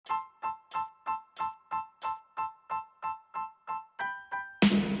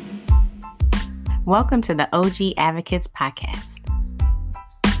Welcome to the OG Advocates Podcast.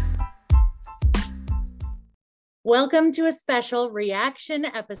 Welcome to a special reaction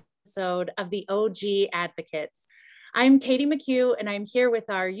episode of the OG Advocates. I'm Katie McHugh, and I'm here with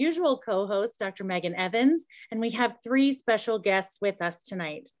our usual co-host, Dr. Megan Evans, and we have three special guests with us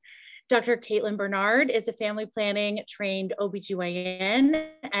tonight. Dr. Caitlin Bernard is a family planning trained OBGYN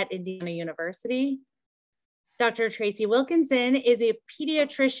at Indiana University. Dr. Tracy Wilkinson is a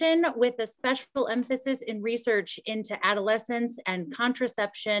pediatrician with a special emphasis in research into adolescence and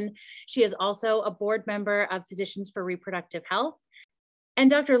contraception. She is also a board member of Physicians for Reproductive Health.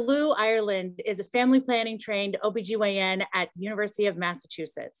 And Dr. Lou Ireland is a family planning trained OBGYN at University of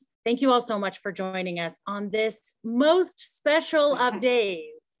Massachusetts. Thank you all so much for joining us on this most special of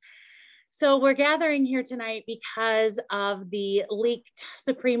days. So we're gathering here tonight because of the leaked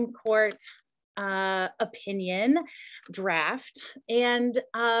Supreme Court opinion draft, and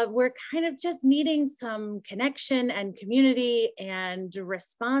we're kind of just needing some connection and community and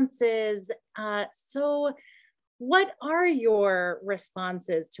responses. So what are your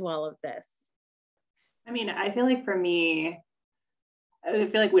responses to all of this? I mean, I feel like for me, I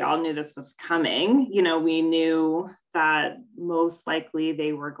feel like we all knew this was coming. You know, we knew that most likely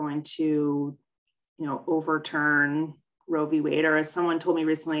they were going to, overturn Roe v. Wade, or as someone told me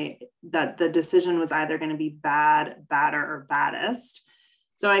recently, that the decision was either going to be bad, badder, or baddest.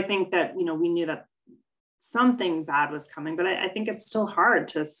 So I think that, we knew that something bad was coming, but I think it's still hard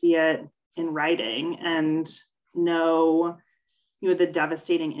to see it in writing and know, the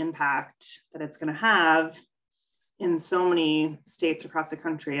devastating impact that it's going to have in so many states across the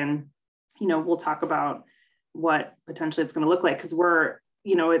country. And, we'll talk about what potentially it's going to look like, because we're,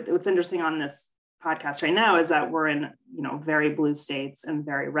 what's interesting on this podcast right now is that we're in, very blue states and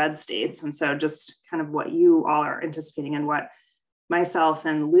very red states. And so just kind of what you all are anticipating and what myself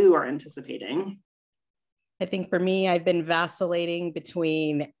and Lou are anticipating. I think for me, I've been vacillating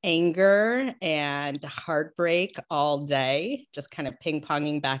between anger and heartbreak all day, just kind of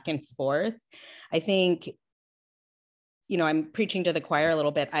ping-ponging back and forth. I think, I'm preaching to the choir a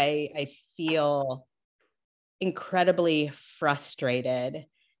little bit. I feel incredibly frustrated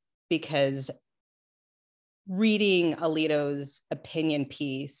because reading Alito's opinion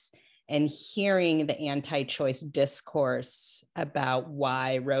piece and hearing the anti-choice discourse about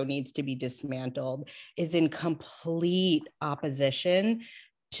why Roe needs to be dismantled is in complete opposition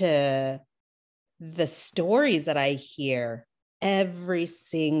to the stories that I hear every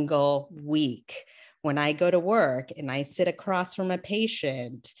single week when I go to work and I sit across from a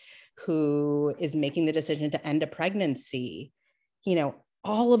patient who is making the decision to end a pregnancy.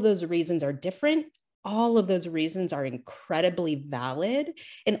 All of those reasons are different. All of those reasons are incredibly valid.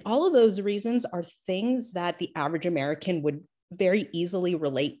 And all of those reasons are things that the average American would very easily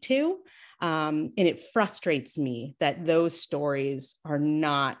relate to. And it frustrates me that those stories are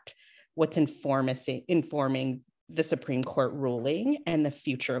not what's informing the Supreme Court ruling and the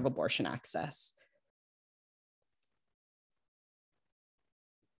future of abortion access.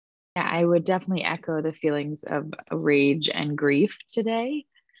 Yeah, I would definitely echo the feelings of rage and grief today.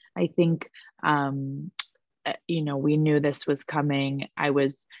 I think, we knew this was coming. I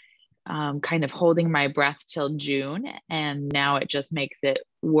was kind of holding my breath till June, and now it just makes it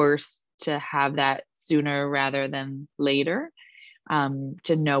worse to have that sooner rather than later,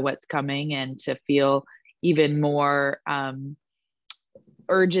 to know what's coming and to feel even more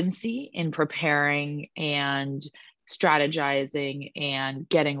urgency in preparing and strategizing and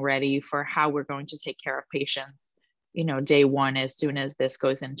getting ready for how we're going to take care of patients, day one, as soon as this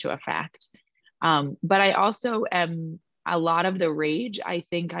goes into effect. But I also am, a lot of the rage I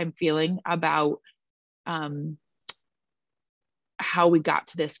think I'm feeling about how we got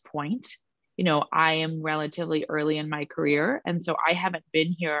to this point. I am relatively early in my career, and so I haven't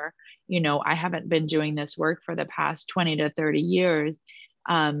been here, I haven't been doing this work for the past 20 to 30 years.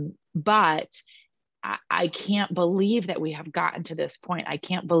 But I can't believe that we have gotten to this point. I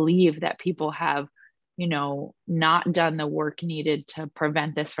can't believe that people have, not done the work needed to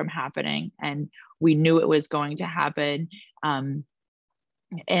prevent this from happening. And we knew it was going to happen. And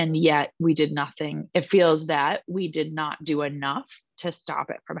yet we did nothing. It feels that we did not do enough to stop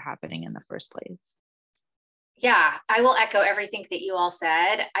it from happening in the first place. Yeah, I will echo everything that you all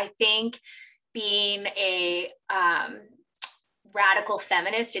said. I think being a radical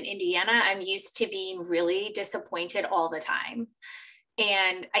feminist in Indiana, I'm used to being really disappointed all the time.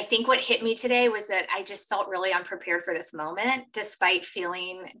 And I think what hit me today was that I just felt really unprepared for this moment, despite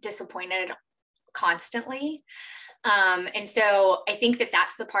feeling disappointed constantly. And so I think that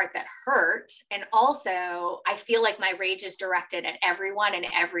that's the part that hurt. And also, I feel like my rage is directed at everyone in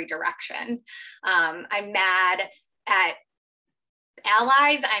every direction. I'm mad at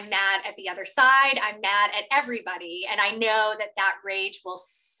allies. I'm mad at the other side. I'm mad at everybody. And I know that that rage will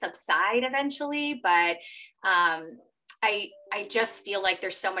subside eventually, but I just feel like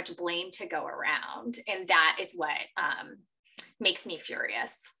there's so much blame to go around. And that is what makes me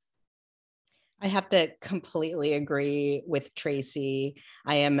furious. I have to completely agree with Tracy.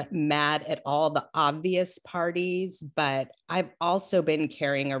 I am mad at all the obvious parties, but I've also been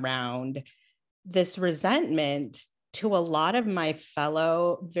carrying around this resentment to a lot of my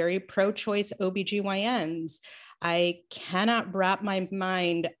fellow very pro-choice OBGYNs. I cannot wrap my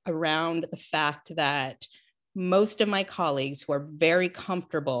mind around the fact that most of my colleagues who are very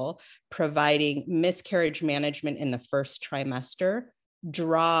comfortable providing miscarriage management in the first trimester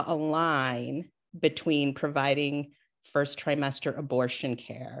draw a line between providing first trimester abortion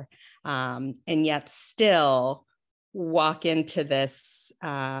care, and yet still walk into this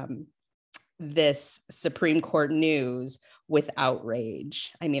this Supreme Court news with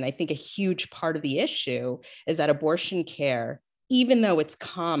outrage. I mean, I think a huge part of the issue is that abortion care, even though it's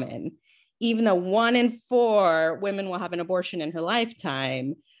common, even though 1 in 4 women will have an abortion in her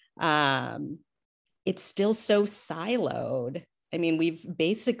lifetime, it's still so siloed. I mean, we've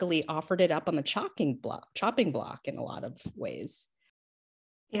basically offered it up on the chopping block in a lot of ways.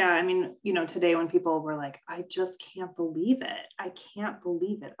 Yeah, I mean, today when people were like, I just can't believe it. I can't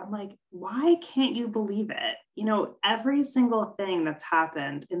believe it. I'm like, why can't you believe it? Every single thing that's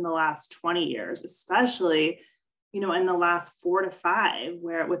happened in the last 20 years, especially, in the last 4 to 5,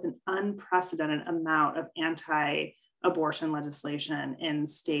 where with an unprecedented amount of anti-abortion legislation in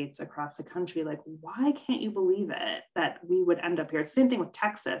states across the country, like, why can't you believe it that we would end up here? Same thing with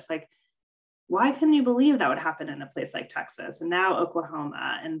Texas. Like, why couldn't you believe that would happen in a place like Texas and now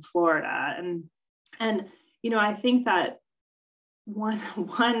Oklahoma and Florida? And I think that one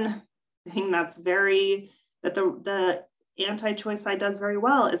thing that the anti-choice side does very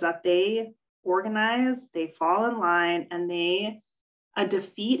well is that they organize, they fall in line, and a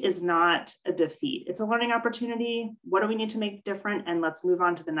defeat is not a defeat. It's a learning opportunity. What do we need to make different? And let's move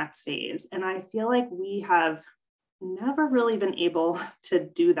on to the next phase. And I feel like we have never really been able to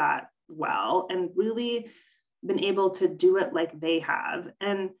do that well and really been able to do it like they have.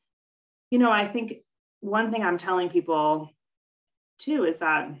 And, I think one thing I'm telling people too is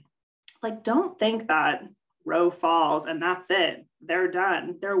that, like, don't think that Roe falls and that's it. They're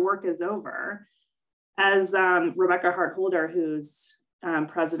done. Their work is over. As Rebecca Hart-Holder, who's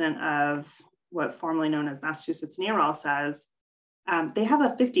president of what formerly known as Massachusetts NARAL says, they have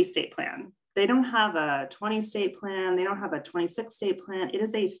a 50-state plan. They don't have a 20-state plan. They don't have a 26-state plan. It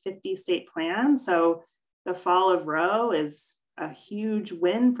is a 50-state plan. So the fall of Roe is a huge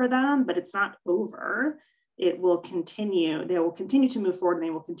win for them, but it's not over. It will continue. They will continue to move forward, and they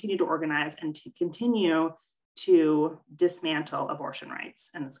will continue to organize and to continue to dismantle abortion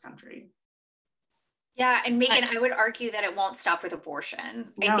rights in this country. Yeah, and Megan, I would argue that it won't stop with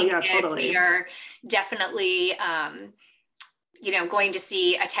abortion. No, I think yeah, that totally. we are definitely going to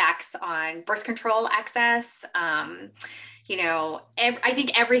see attacks on birth control access. I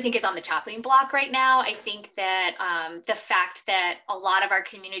think everything is on the chopping block right now. I think that the fact that a lot of our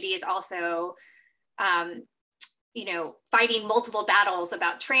community is also, fighting multiple battles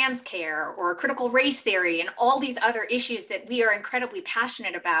about trans care or critical race theory and all these other issues that we are incredibly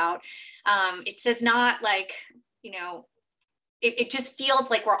passionate about. It does not it just feels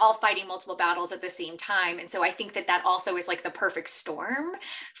like we're all fighting multiple battles at the same time. And so I think that also is like the perfect storm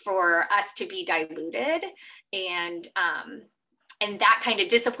for us to be diluted. And that kind of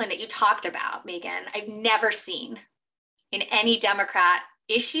discipline that you talked about, Megan, I've never seen in any Democrat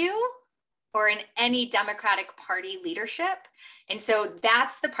issue or in any Democratic Party leadership. And so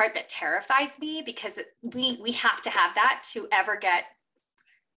that's the part that terrifies me, because we have to have that to ever get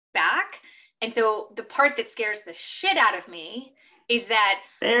back. And so the part that scares the shit out of me is that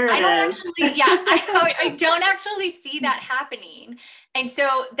I don't actually see that happening. And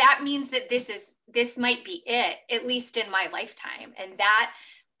so that means that this might be it, at least in my lifetime. And that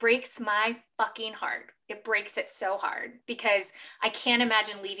breaks my fucking heart. It breaks it so hard, because I can't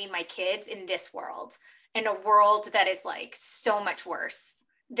imagine leaving my kids in this world, in a world that is like so much worse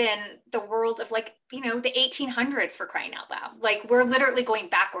than the world of the 1800s, for crying out loud. Like, we're literally going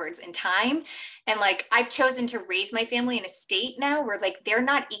backwards in time. And like, I've chosen to raise my family in a state now where like, they're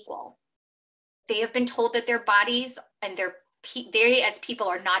not equal. They have been told that their bodies and they as people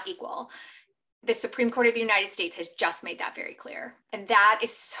are not equal. The Supreme Court of the United States has just made that very clear. And that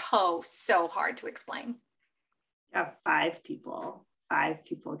is so, so hard to explain. Yeah, five people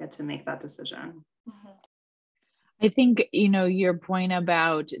get to make that decision. Mm-hmm. I think, your point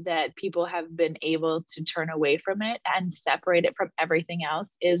about that people have been able to turn away from it and separate it from everything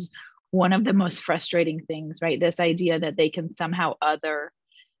else is one of the most frustrating things, right? This idea that they can somehow other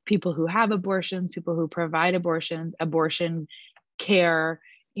people who have abortions, people who provide abortions, abortion care,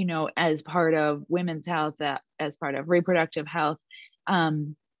 as part of women's health, as part of reproductive health,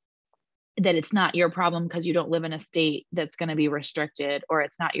 that it's not your problem because you don't live in a state that's going to be restricted, or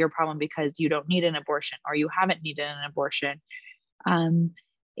it's not your problem because you don't need an abortion or you haven't needed an abortion,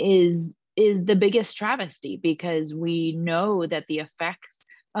 is the biggest travesty, because we know that the effects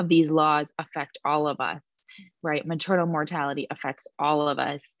of these laws affect all of us, right? Maternal mortality affects all of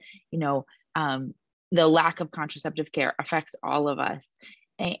us. The lack of contraceptive care affects all of us.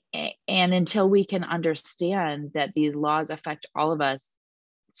 And until we can understand that these laws affect all of us,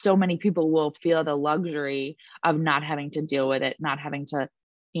 so many people will feel the luxury of not having to deal with it, not having to,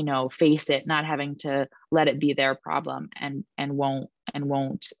 face it, not having to let it be their problem, and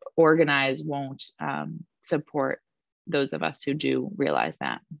won't organize, won't support those of us who do realize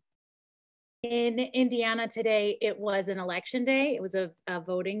that. In Indiana today, it was an election day. It was a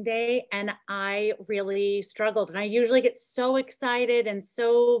voting day, and I really struggled. And I usually get so excited and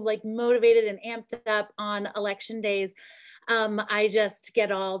so motivated and amped up on election days. I just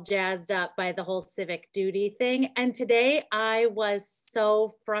get all jazzed up by the whole civic duty thing. And today I was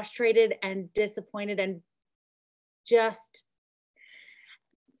so frustrated and disappointed and just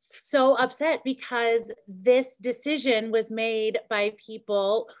so upset, because this decision was made by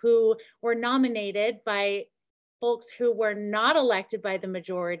people who were nominated by folks who were not elected by the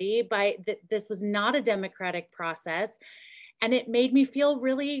majority. This was not a democratic process. And it made me feel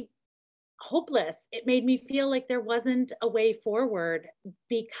really hopeless. It made me feel like there wasn't a way forward,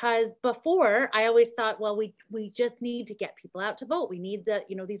 because before I always thought, well, we just need to get people out to vote. We need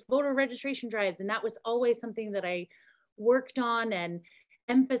these voter registration drives. And that was always something that I worked on and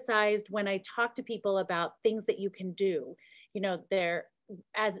emphasized when I talked to people about things that you can do. There,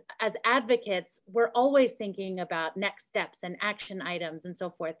 as advocates, we're always thinking about next steps and action items and so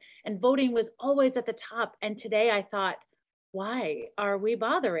forth. And voting was always at the top. And today I thought, why are we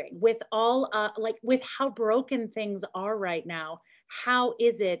bothering with all with how broken things are right now? How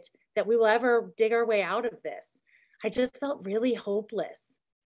is it that we will ever dig our way out of this? I just felt really hopeless.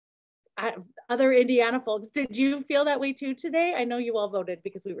 Other Indiana folks, did you feel that way too today? I know you all voted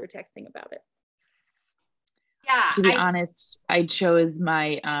because we were texting about it. Yeah. To be honest, I chose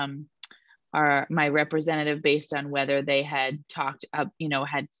my my representative based on whether they had talked up,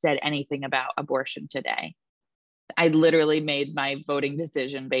 had said anything about abortion today. I literally made my voting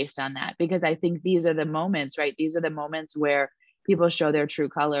decision based on that, because I think these are the moments, right? These are the moments where people show their true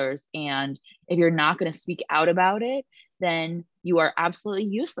colors. And if you're not going to speak out about it, then you are absolutely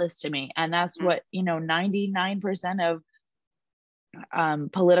useless to me. And that's what, 99%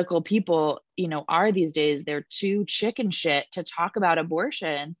 of political people, are these days. They're too chicken shit to talk about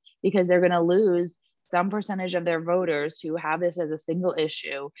abortion, because they're going to lose some percentage of their voters who have this as a single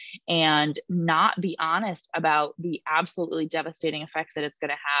issue, and not be honest about the absolutely devastating effects that it's going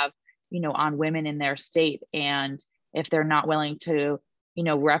to have, on women in their state. And if they're not willing to,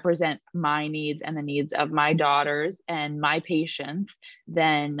 represent my needs and the needs of my daughters and my patients,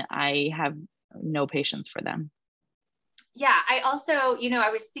 then I have no patience for them. Yeah, I also, I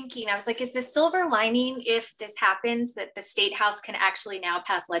was thinking, I was like, is the silver lining, if this happens, that the state house can actually now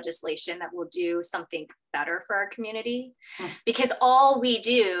pass legislation that will do something better for our community? Because all we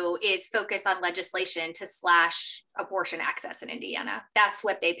do is focus on legislation to slash abortion access in Indiana. That's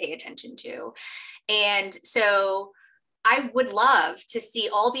what they pay attention to. And so I would love to see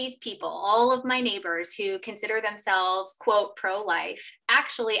all these people, all of my neighbors who consider themselves, quote, pro-life,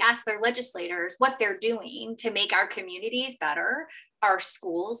 actually ask their legislators what they're doing to make our communities better, our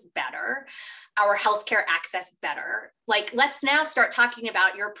schools better, our healthcare access better. Let's now start talking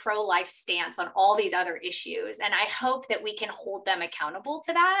about your pro-life stance on all these other issues. And I hope that we can hold them accountable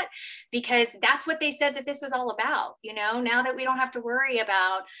to that, because that's what they said that this was all about. Now that we don't have to worry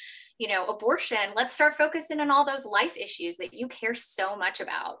about abortion, let's start focusing on all those life issues that you care so much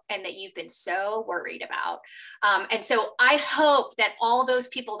about and that you've been so worried about. And so I hope that all those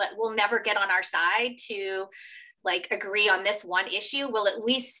people that will never get on our side to agree on this one issue will at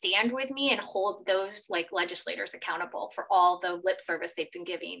least stand with me and hold those legislators accountable for all the lip service they've been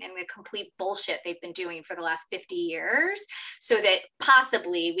giving and the complete bullshit they've been doing for the last 50 years, so that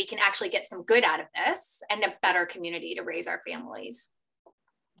possibly we can actually get some good out of this and a better community to raise our families.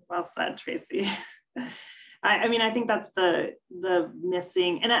 Well said, Tracy. I mean, I think that's the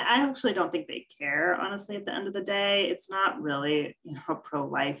missing, and I actually don't think they care, honestly, at the end of the day. It's not really, a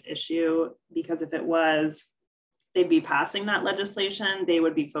pro-life issue, because if it was, they'd be passing that legislation. They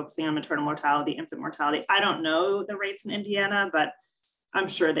would be focusing on maternal mortality, infant mortality. I don't know the rates in Indiana, but I'm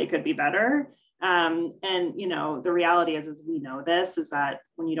sure they could be better. And, the reality is we know this, is that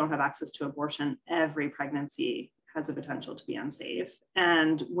when you don't have access to abortion, every pregnancy has the potential to be unsafe.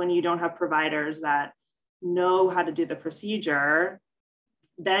 And when you don't have providers that know how to do the procedure,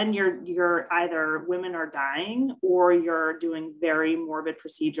 then you're either women are dying, or you're doing very morbid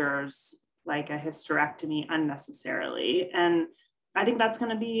procedures like a hysterectomy unnecessarily. And I think that's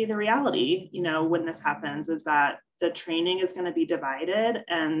going to be the reality, when this happens, is that the training is going to be divided,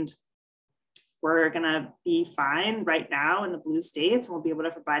 and we're going to be fine right now in the blue states, and we'll be able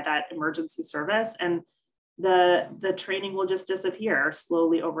to provide that emergency service. And the training will just disappear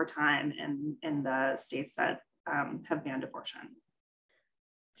slowly over time in the states that have banned abortion.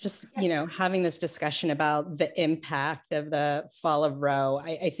 Just, having this discussion about the impact of the fall of Roe,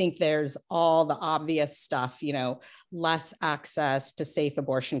 I think there's all the obvious stuff, less access to safe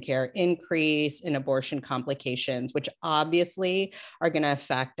abortion care, increase in abortion complications, which obviously are going to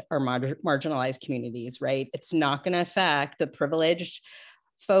affect our marginalized communities, right? It's not going to affect the privileged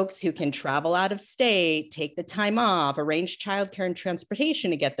folks who can travel out of state, take the time off, arrange childcare and transportation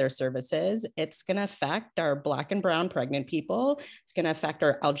to get their services. It's going to affect our Black and brown pregnant people. It's going to affect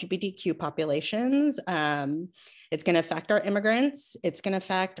our LGBTQ populations. It's going to affect our immigrants. It's going to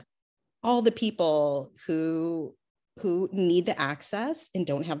affect all the people who need the access and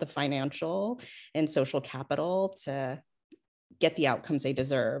don't have the financial and social capital to get the outcomes they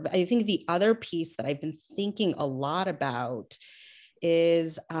deserve. I think the other piece that I've been thinking a lot about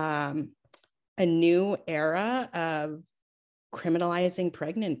is a new era of criminalizing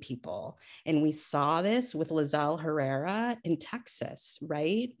pregnant people. And we saw this with Lizelle Herrera in Texas,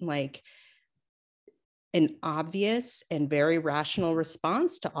 right? Like, an obvious and very rational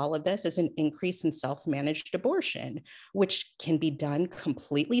response to all of this is an increase in self-managed abortion, which can be done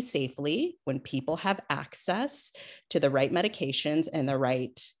completely safely when people have access to the right medications and the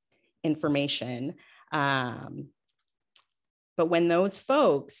right information. But when those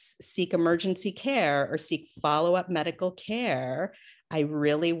folks seek emergency care or seek follow-up medical care, I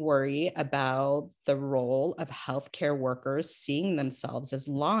really worry about the role of healthcare workers seeing themselves as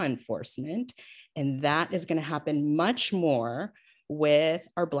law enforcement. And that is going to happen much more with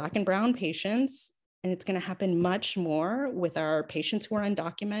our Black and brown patients. And it's going to happen much more with our patients who are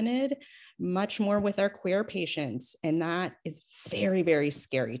undocumented, much more with our queer patients. And that is very, very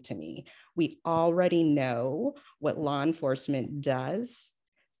scary to me. We already know what law enforcement does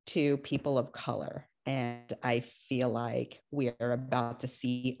to people of color. And I feel like we are about to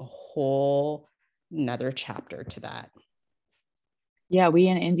see a whole another chapter to that. Yeah, we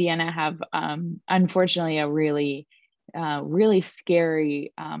in Indiana have, unfortunately, a really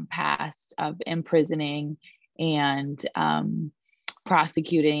scary past of imprisoning and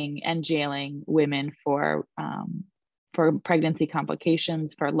prosecuting and jailing women for pregnancy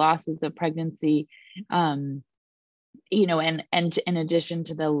complications, for losses of pregnancy, and in addition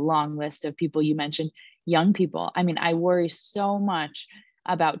to the long list of people you mentioned, young people. I mean, I worry so much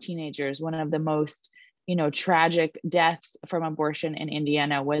about teenagers. One of the most tragic deaths from abortion in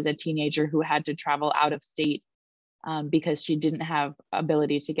Indiana was a teenager who had to travel out of state because she didn't have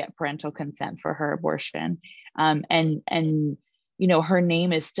ability to get parental consent for her abortion. And her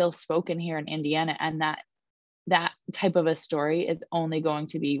name is still spoken here in Indiana, and that type of a story is only going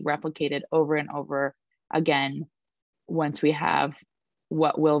to be replicated over and over again once we have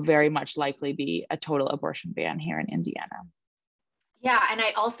what will very much likely be a total abortion ban here in Indiana. Yeah, and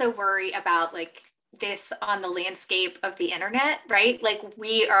I also worry about this on the landscape of the internet, right? Like,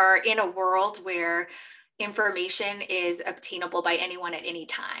 we are in a world where information is obtainable by anyone at any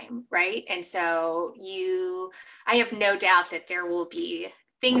time, right? And so I have no doubt that there will be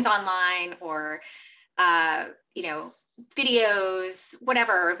things online or videos,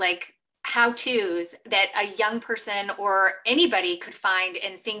 whatever, like how-tos that a young person or anybody could find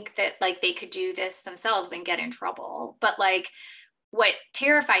and think that they could do this themselves and get in trouble. But what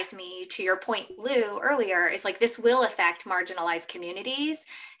terrifies me, to your point, Lou, earlier, is this will affect marginalized communities.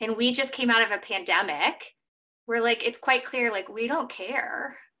 And we just came out of a pandemic where it's quite clear, we don't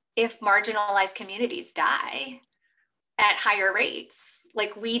care if marginalized communities die at higher rates.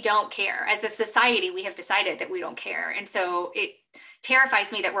 We don't care. As a society, we have decided that we don't care. And so it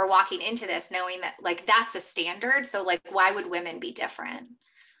terrifies me that we're walking into this knowing that that's a standard. So why would women be different,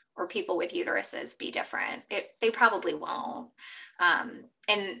 or people with uteruses be different? They probably won't.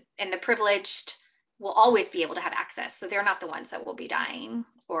 And the privileged will always be able to have access. So they're not the ones that will be dying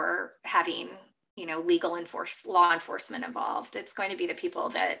or having, legal law enforcement involved. It's going to be the people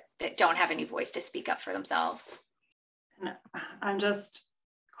that don't have any voice to speak up for themselves. And I'm just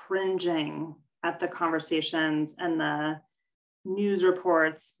cringing at the conversations and the news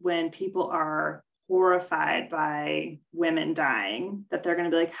reports when people are horrified by women dying, that they're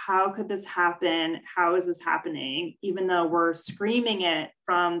going to be like, how could this happen? How is this happening? Even though we're screaming it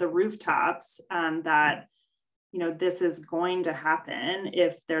from the rooftops that, this is going to happen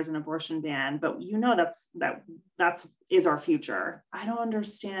if there's an abortion ban, but that's our future. I don't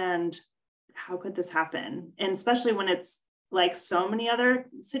understand, how could this happen? And especially when it's like so many other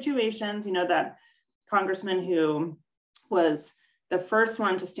situations, that congressman who was the first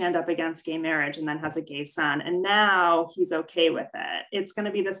one to stand up against gay marriage and then has a gay son, and now he's okay with it. It's going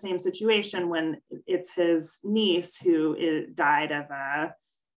to be the same situation when it's his niece who died of a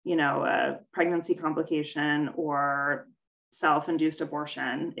pregnancy complication or self-induced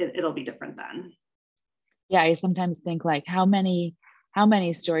abortion. It'll be different then. Yeah, I sometimes think like, how many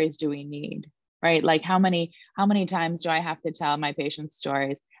stories do we need, right? Like how many times do I have to tell my patients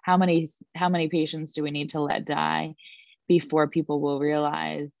stories? How many patients do we need to let die before people will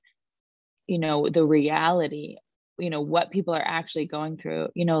realize, the reality, what people are actually going through?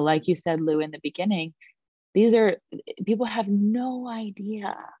 Like you said, Lou, in the beginning, people have no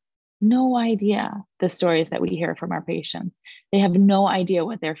idea the stories that we hear from our patients. They have no idea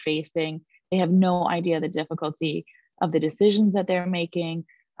what they're facing. They have no idea the difficulty of the decisions that they're making,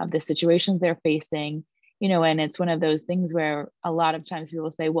 of the situations they're facing, and it's one of those things where a lot of times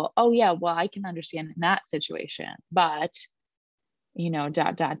people say, well, oh yeah, well, I can understand in that situation, but,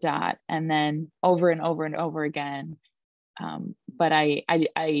 and then over and over and over again. But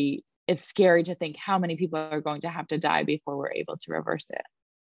it's scary to think how many people are going to have to die before we're able to reverse it.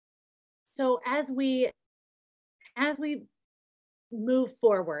 So as we move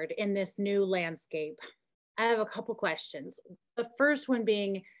forward in this new landscape, I have a couple questions. The first one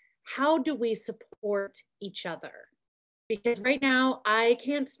being, how do we support each other? Because right now I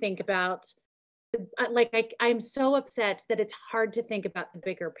can't think about, I'm so upset that it's hard to think about the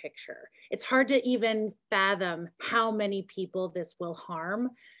bigger picture. It's hard to even fathom how many people this will harm.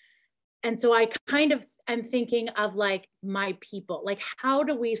 And so I kind of am thinking of like my people, like how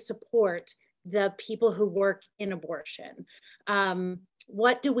do we support the people who work in abortion?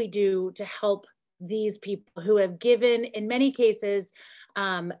 What do we do to help these people who have given, in many cases,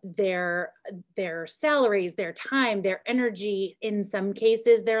 their salaries, their time, their energy, in some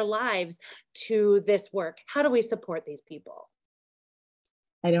cases, their lives to this work? How do we support these people?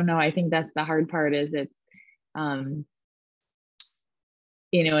 I don't know. I think that's the hard part, is it's,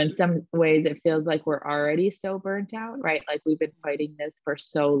 in some ways it feels like we're already so burnt out, right? Like we've been fighting this for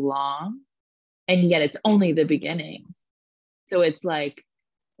so long, and yet it's only the beginning. So it's like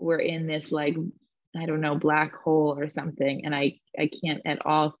we're in this, like, I don't know, black hole or something, and I can't at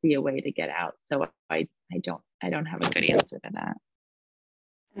all see a way to get out. So I don't have a good answer to that.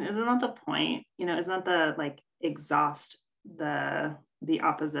 And isn't that the point? Isn't that the, like, exhaust the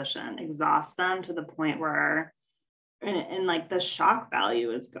opposition, exhaust them to the point where, and like the shock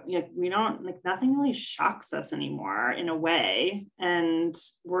value is, we don't, like, nothing really shocks us anymore in a way. And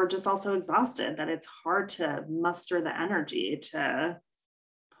we're just also exhausted that it's hard to muster the energy to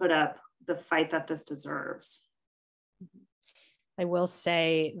put up the fight that this deserves. I will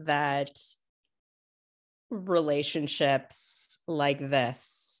say that relationships like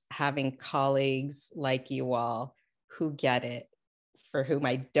this, having colleagues like you all who get it, for whom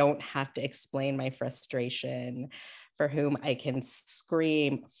I don't have to explain my frustration, for whom I can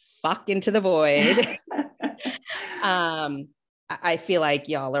scream fuck into the void. I feel like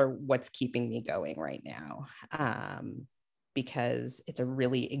y'all are what's keeping me going right now, because it's a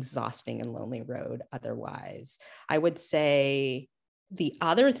really exhausting and lonely road otherwise. I would say the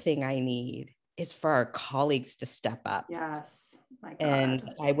other thing I need is for our colleagues to step up. Yes, my God.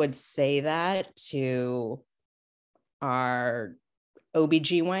 And I would say that to our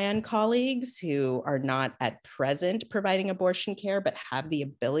OBGYN colleagues who are not at present providing abortion care, but have the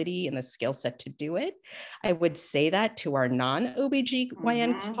ability and the skill set to do it. I would say that to our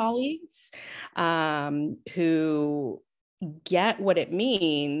non-OBGYN colleagues who get what it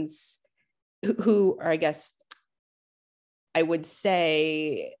means, who are, I guess, I would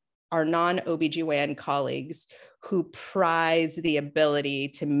say our non-OBGYN colleagues who prize the ability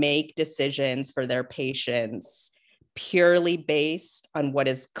to make decisions for their patients purely based on what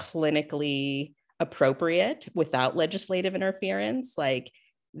is clinically appropriate without legislative interference. Like,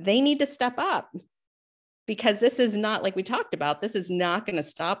 they need to step up. because this is not, like we talked about, this is not going to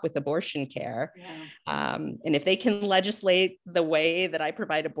stop with abortion care. Yeah. And if they can legislate the way that I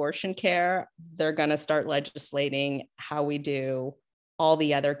provide abortion care, they're going to start legislating how we do all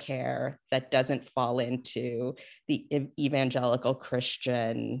the other care that doesn't fall into the evangelical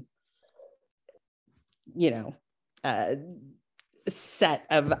Christian, set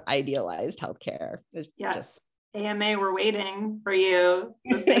of idealized healthcare. It's just AMA, we're waiting for you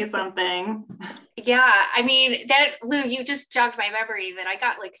to say something. Yeah, I mean, that, Lou, you just jogged my memory that I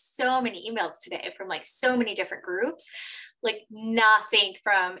got like so many emails today from like so many different groups, like nothing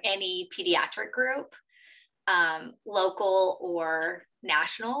from any pediatric group, local or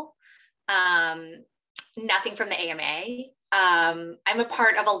national, nothing from the AMA. I'm a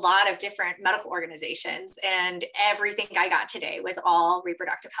part of a lot of different medical organizations, and everything I got today was all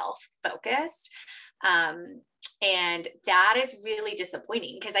reproductive health focused. And that is really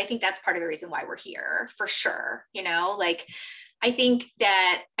disappointing, because I think that's part of the reason why we're here, for sure. Like, I think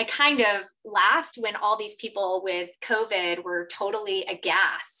that I kind of laughed when all these people with COVID were totally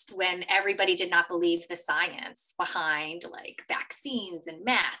aghast when everybody did not believe the science behind like vaccines and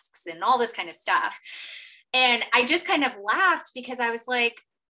masks and all this kind of stuff. And I just kind of laughed because I was like,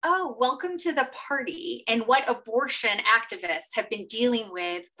 oh, welcome to the party, and what abortion activists have been dealing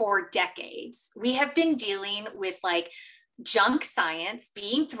with for decades. We have been dealing with like junk science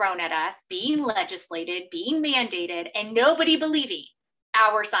being thrown at us, being legislated, being mandated, and nobody believing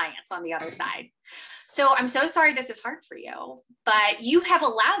our science on the other side. So I'm so sorry this is hard for you, but you have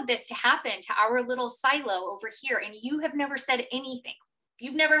allowed this to happen to our little silo over here, and you have never said anything.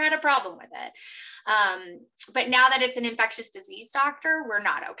 You've never had a problem with it. But now that it's an infectious disease doctor, we're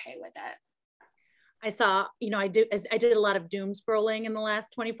not okay with it. I saw, I did a lot of doom scrolling in the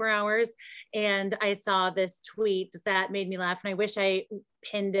last 24 hours, and I saw this tweet that made me laugh, and I wish I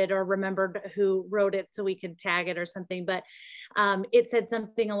pinned it or remembered who wrote it so we could tag it or something, but it said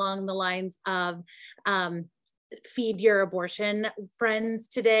something along the lines of, feed your abortion friends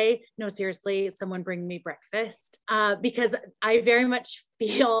today. No, seriously, someone bring me breakfast, because I very much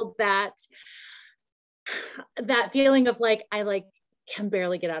feel that feeling of like, I can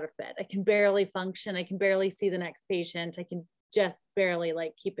barely get out of bed. I can barely function. I can barely see the next patient. I can just barely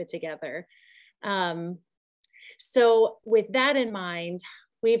keep it together. So with that in mind,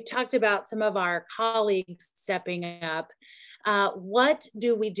 we've talked about some of our colleagues stepping up. What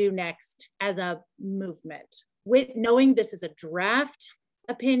do we do next as a movement? With knowing this is a draft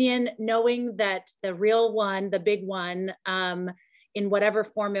opinion, knowing that the real one, the big one, in whatever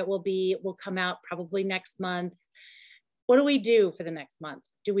form it will be, will come out probably next month. What do we do for the next month?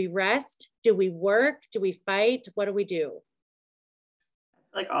 Do we rest? Do we work? Do we fight? What do we do?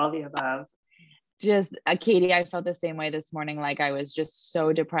 Like all the above. Just Katie, I felt the same way this morning. Like, I was just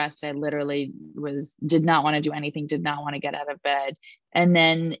so depressed. I literally did not want to do anything, did not want to get out of bed. And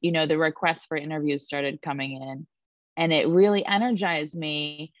then, the requests for interviews started coming in, and it really energized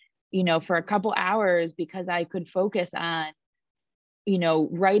me, for a couple hours, because I could focus on,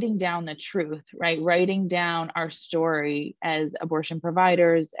 writing down the truth, right? Writing down our story as abortion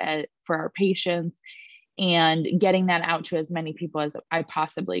providers, for our patients, and getting that out to as many people as I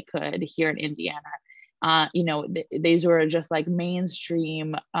possibly could here in Indiana. These were just like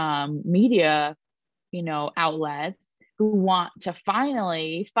mainstream media, outlets who want to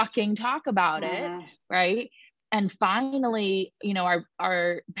finally fucking talk about it, right? And finally,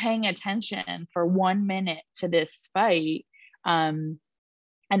 are paying attention for 1 minute to this fight. And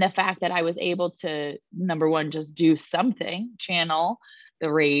the fact that I was able to, number one, just do something, channel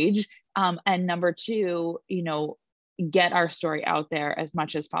the rage. And number two, get our story out there as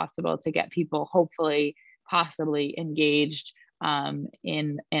much as possible to get people hopefully, possibly engaged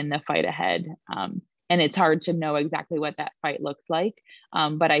in the fight ahead. And it's hard to know exactly what that fight looks like.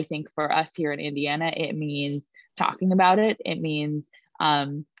 But I think for us here in Indiana, it means talking about it. It means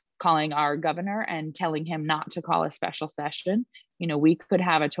calling our governor and telling him not to call a special session. We could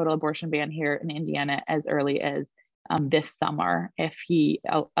have a total abortion ban here in Indiana as early as this summer if he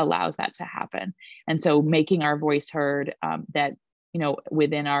allows that to happen. And so making our voice heard, that,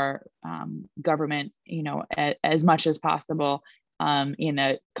 within our government, as much as possible, in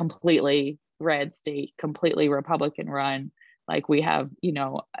a completely red state, completely Republican run, like we have,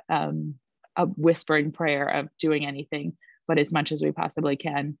 a whispering prayer of doing anything, but as much as we possibly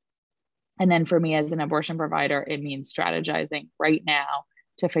can. And then for me as an abortion provider, it means strategizing right now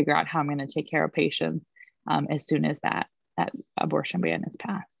to figure out how I'm going to take care of patients as soon as that abortion ban is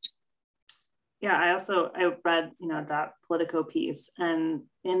passed. Yeah, I read, that Politico piece, and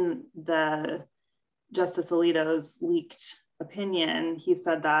in the Justice Alito's leaked opinion, he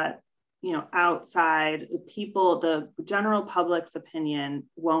said that outside people, the general public's opinion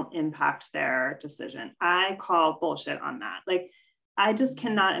won't impact their decision. I call bullshit on that. Like, I just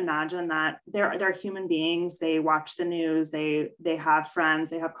cannot imagine that they're human beings. They watch the news, they have friends,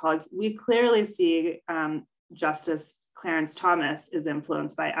 they have colleagues. We clearly see Justice Clarence Thomas is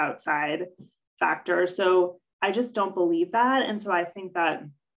influenced by outside factors. So I just don't believe that. And so I think that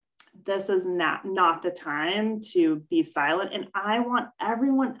this is not the time to be silent. And I want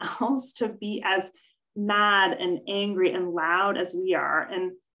everyone else to be as mad and angry and loud as we are.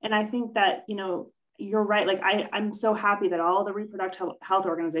 And I think that, you're right. Like, I'm so happy that all the reproductive health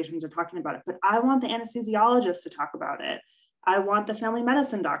organizations are talking about it, but I want the anesthesiologists to talk about it. I want the family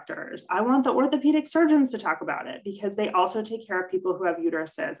medicine doctors. I want the orthopedic surgeons to talk about it, because they also take care of people who have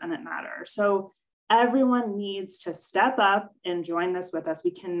uteruses and it matters. So everyone needs to step up and join this with us. We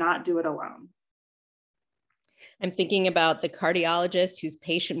cannot do it alone. I'm thinking about the cardiologist whose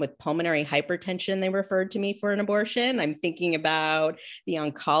patient with pulmonary hypertension, they referred to me for an abortion. I'm thinking about the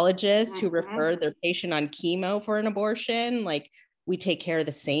oncologist who referred their patient on chemo for an abortion. Like, we take care of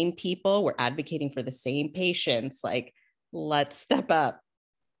the same people. We're advocating for the same patients. Like, let's step up.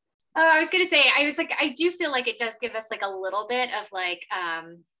 Oh, I was going to say, I do feel like it does give us like a little bit of like,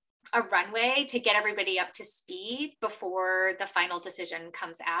 a runway to get everybody up to speed before the final decision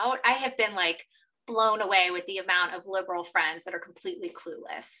comes out. I have been like blown away with the amount of liberal friends that are completely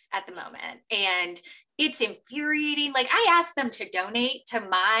clueless at the moment. And it's infuriating. Like, I asked them to donate to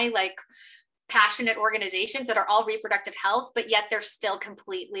my like passionate organizations that are all reproductive health, but yet they're still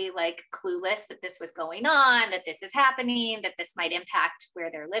completely like clueless that this was going on, that this is happening, that this might impact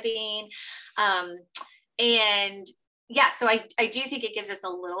where they're living. And yeah, so I do think it gives us a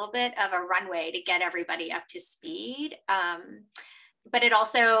little bit of a runway to get everybody up to speed. But it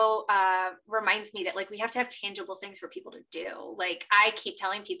also reminds me that like we have to have tangible things for people to do. Like, I keep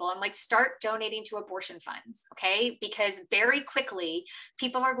telling people, I'm like, start donating to abortion funds, okay? Because very quickly,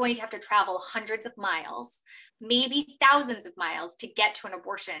 people are going to have to travel hundreds of miles, maybe thousands of miles to get to an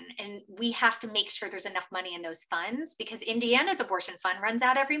abortion. And we have to make sure there's enough money in those funds, because Indiana's abortion fund runs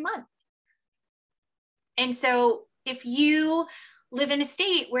out every month. And so if you live in a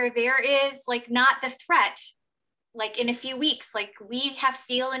state where there is like not the threat, like in a few weeks, like we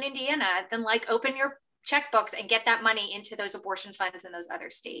feel in Indiana, then like open your checkbooks and get that money into those abortion funds in those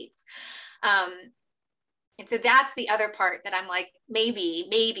other states. And so that's the other part that I'm like,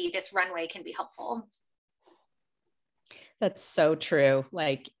 maybe this runway can be helpful. That's so true.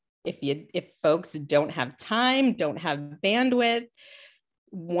 Like, if folks don't have time, don't have bandwidth,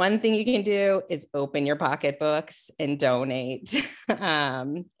 one thing you can do is open your pocketbooks and donate.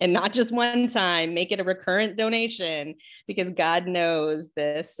 And not just one time, make it a recurrent donation, because God knows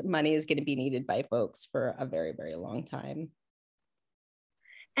this money is going to be needed by folks for a very, very long time.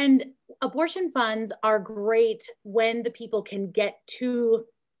 And abortion funds are great when the people can get to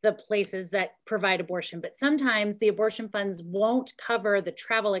the places that provide abortion, but sometimes the abortion funds won't cover the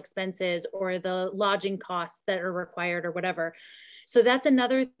travel expenses or the lodging costs that are required or whatever. So that's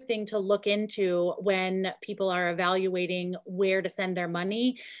another thing to look into when people are evaluating where to send their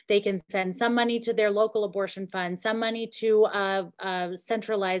money. They can send some money to their local abortion fund, some money to a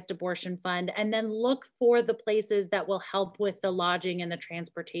centralized abortion fund, and then look for the places that will help with the lodging and the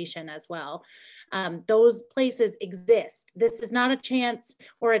transportation as well. Those places exist. This is not a chance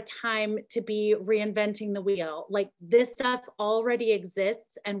or a time to be reinventing the wheel. Like, this stuff already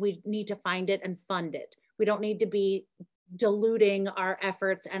exists, and we need to find it and fund it. We don't need to be diluting our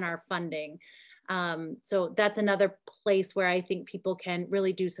efforts and our funding. So that's another place where I think people can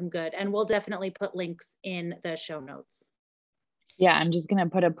really do some good. And we'll definitely put links in the show notes. Yeah, I'm just going to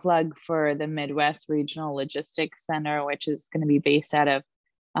put a plug for the Midwest Regional Logistics Center, which is going to be based out of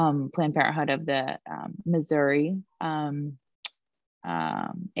Planned Parenthood of the Missouri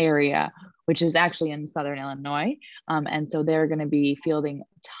area, which is actually in Southern Illinois. And so they're going to be fielding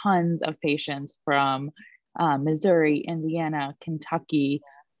tons of patients from Missouri, Indiana, Kentucky,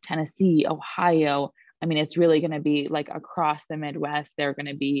 Tennessee, Ohio. I mean, it's really going to be like across the Midwest. They're going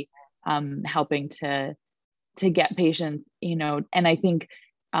to be helping to get patients, and I think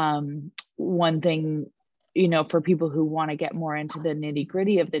one thing, for people who want to get more into the nitty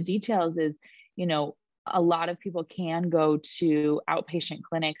gritty of the details is, a lot of people can go to outpatient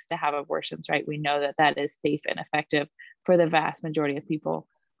clinics to have abortions, right? We know that that is safe and effective for the vast majority of people,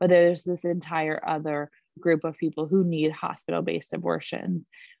 but there's this entire other group of people who need hospital-based abortions,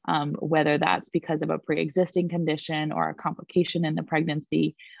 whether that's because of a pre-existing condition or a complication in the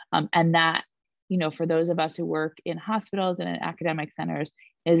pregnancy. And that, for those of us who work in hospitals and in academic centers,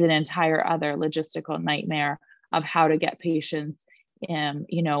 is an entire other logistical nightmare of how to get patients,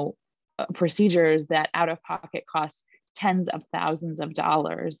 procedures that out of pocket costs tens of thousands of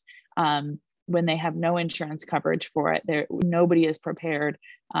dollars, when they have no insurance coverage for it. Nobody is prepared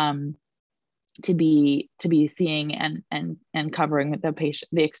to be seeing and covering the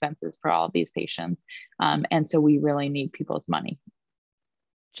expenses for all of these patients. And so we really need people's money.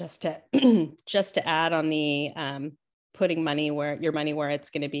 Just to add on the putting your money where it's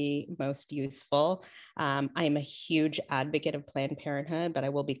going to be most useful. I am a huge advocate of Planned Parenthood, but I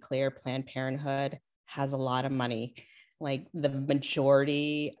will be clear, Planned Parenthood has a lot of money. Like the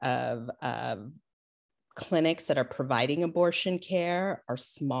majority of clinics that are providing abortion care are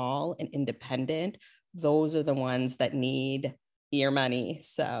small and independent. Those are the ones that need your money.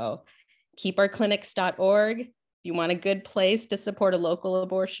 So keepourclinics.org. If you want a good place to support a local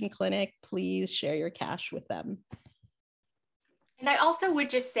abortion clinic, please share your cash with them. And I also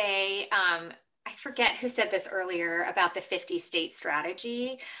would just say, I forget who said this earlier about the 50-state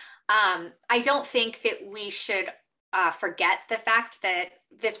strategy. I don't think that we should forget the fact that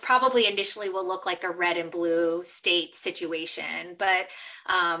this probably initially will look like a red and blue state situation, but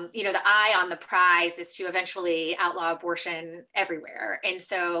the eye on the prize is to eventually outlaw abortion everywhere. And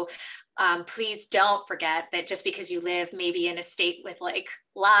so please don't forget that just because you live maybe in a state with like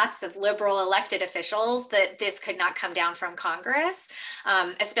lots of liberal elected officials, that this could not come down from Congress,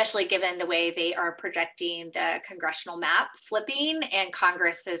 especially given the way they are projecting the congressional map flipping and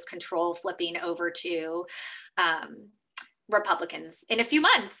Congress's control flipping over to Republicans in a few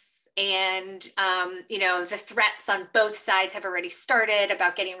months. And, the threats on both sides have already started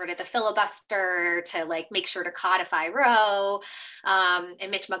about getting rid of the filibuster to like make sure to codify Roe.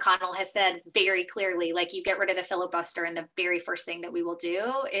 And Mitch McConnell has said very clearly, like, you get rid of the filibuster and the very first thing that we will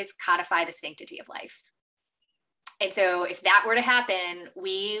do is codify the sanctity of life. And so if that were to happen,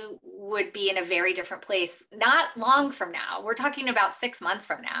 we would be in a very different place, not long from now. We're talking about 6 months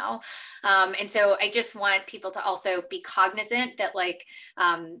from now. And so I just want people to also be cognizant that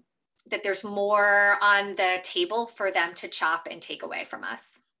that there's more on the table for them to chop and take away from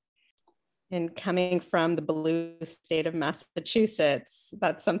us. And coming from the blue state of Massachusetts,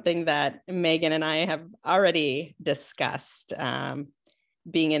 that's something that Megan and I have already discussed.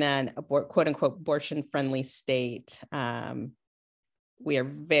 Being in an quote unquote abortion friendly state, we are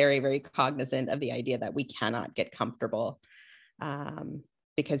very, very cognizant of the idea that we cannot get comfortable,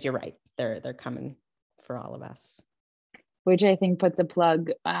 because you're right, they're coming for all of us. Which I think puts a plug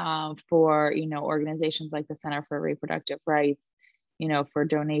for, organizations like the Center for Reproductive Rights, for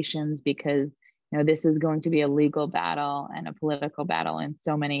donations, because, this is going to be a legal battle and a political battle in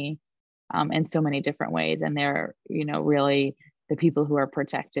so many different ways. And they're, really the people who are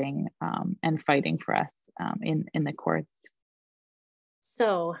protecting and fighting for us in the courts.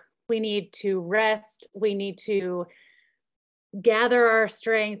 So we need to rest. We need to gather our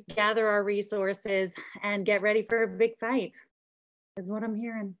strength, gather our resources, and get ready for a big fight, is what I'm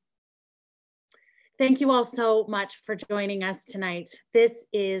hearing. Thank you all so much for joining us tonight. This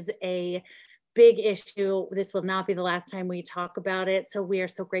is a big issue. This will not be the last time we talk about it. So we are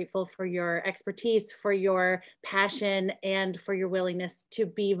so grateful for your expertise, for your passion, and for your willingness to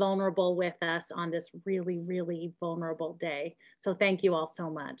be vulnerable with us on this really, really vulnerable day. So thank you all so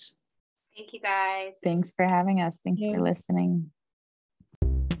much. Thank you, guys. Thanks for having us. Thanks for listening.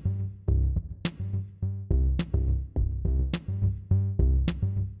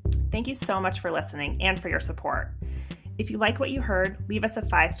 Thank you so much for listening and for your support. If you like what you heard, leave us a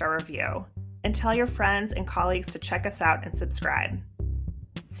 5-star review and tell your friends and colleagues to check us out and subscribe.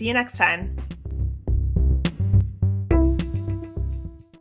 See you next time.